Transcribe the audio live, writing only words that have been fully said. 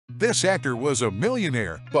This actor was a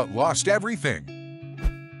millionaire but lost everything.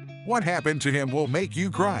 What happened to him will make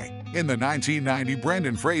you cry. In the 1990,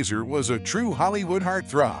 Brendan Fraser was a true Hollywood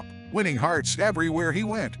heartthrob, winning hearts everywhere he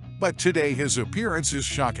went. But today his appearance is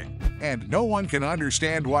shocking, and no one can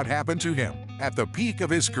understand what happened to him. At the peak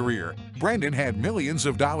of his career, Brendan had millions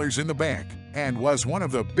of dollars in the bank and was one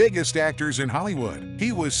of the biggest actors in Hollywood.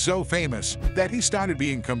 He was so famous that he started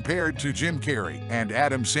being compared to Jim Carrey and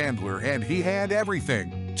Adam Sandler, and he had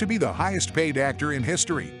everything to be the highest paid actor in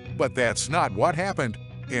history. But that's not what happened.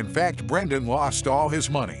 In fact, Brendan lost all his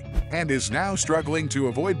money and is now struggling to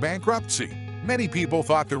avoid bankruptcy. Many people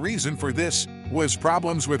thought the reason for this was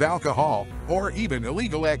problems with alcohol or even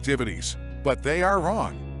illegal activities, but they are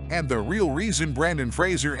wrong. And the real reason Brendan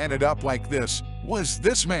Fraser ended up like this was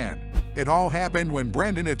this man. It all happened when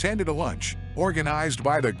Brendan attended a lunch organized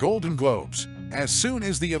by the Golden Globes. As soon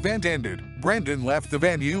as the event ended, Brendan left the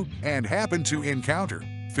venue and happened to encounter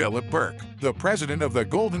Philip Burke, the president of the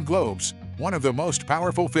Golden Globes, one of the most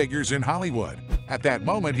powerful figures in Hollywood. At that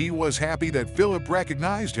moment, he was happy that Philip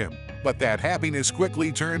recognized him, but that happiness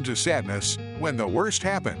quickly turned to sadness when the worst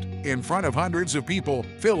happened. In front of hundreds of people,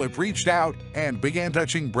 Philip reached out and began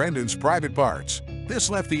touching Brendan's private parts. This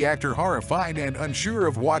left the actor horrified and unsure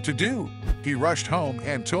of what to do. He rushed home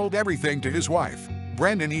and told everything to his wife.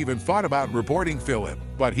 Brendan even thought about reporting Philip,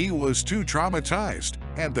 but he was too traumatized.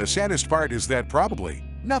 And the saddest part is that probably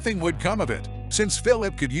nothing would come of it, since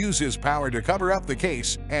Philip could use his power to cover up the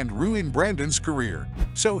case and ruin Brendan's career.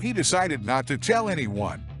 So he decided not to tell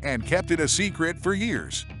anyone and kept it a secret for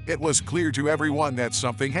years. It was clear to everyone that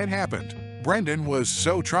something had happened. Brendan was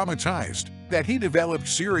so traumatized that he developed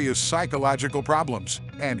serious psychological problems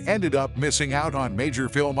and ended up missing out on major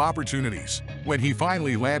film opportunities. When he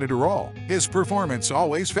finally landed a role, his performance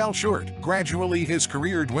always fell short. Gradually, his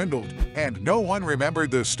career dwindled, and no one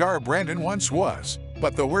remembered the star Brendan once was.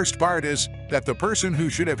 But the worst part is that the person who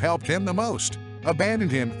should have helped him the most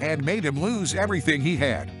abandoned him and made him lose everything he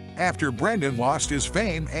had. After Brendan lost his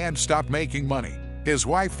fame and stopped making money, his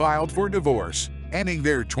wife filed for divorce, ending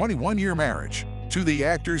their 21-year marriage. To the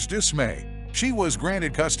actor's dismay, she was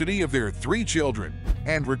granted custody of their 3 children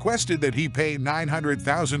and requested that he pay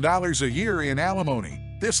 $900,000 a year in alimony.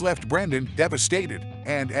 This left Brendan devastated,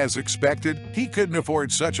 and as expected, he couldn't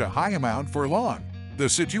afford such a high amount for long. The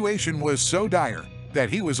situation was so dire that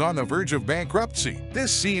he was on the verge of bankruptcy.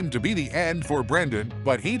 This seemed to be the end for Brendan,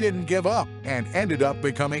 but he didn't give up and ended up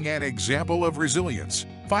becoming an example of resilience.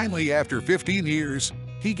 Finally, after 15 years,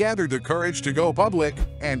 he gathered the courage to go public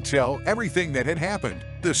and tell everything that had happened.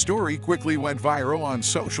 The story quickly went viral on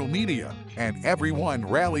social media, and everyone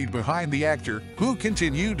rallied behind the actor, who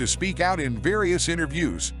continued to speak out in various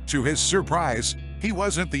interviews. To his surprise, he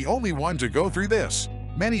wasn't the only one to go through this.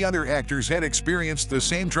 Many other actors had experienced the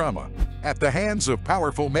same trauma at the hands of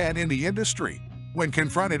powerful men in the industry. When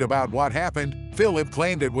confronted about what happened, Philip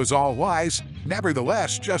claimed it was all lies.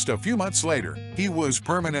 Nevertheless, just a few months later, he was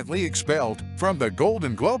permanently expelled from the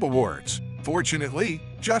Golden Globe Awards. Fortunately,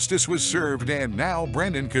 justice was served, and now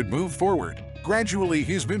Brendan could move forward. Gradually,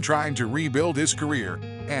 he's been trying to rebuild his career,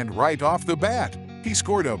 and right off the bat, he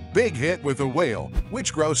scored a big hit with The Whale,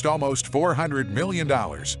 which grossed almost $400 million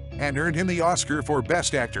and earned him the Oscar for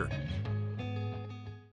Best Actor.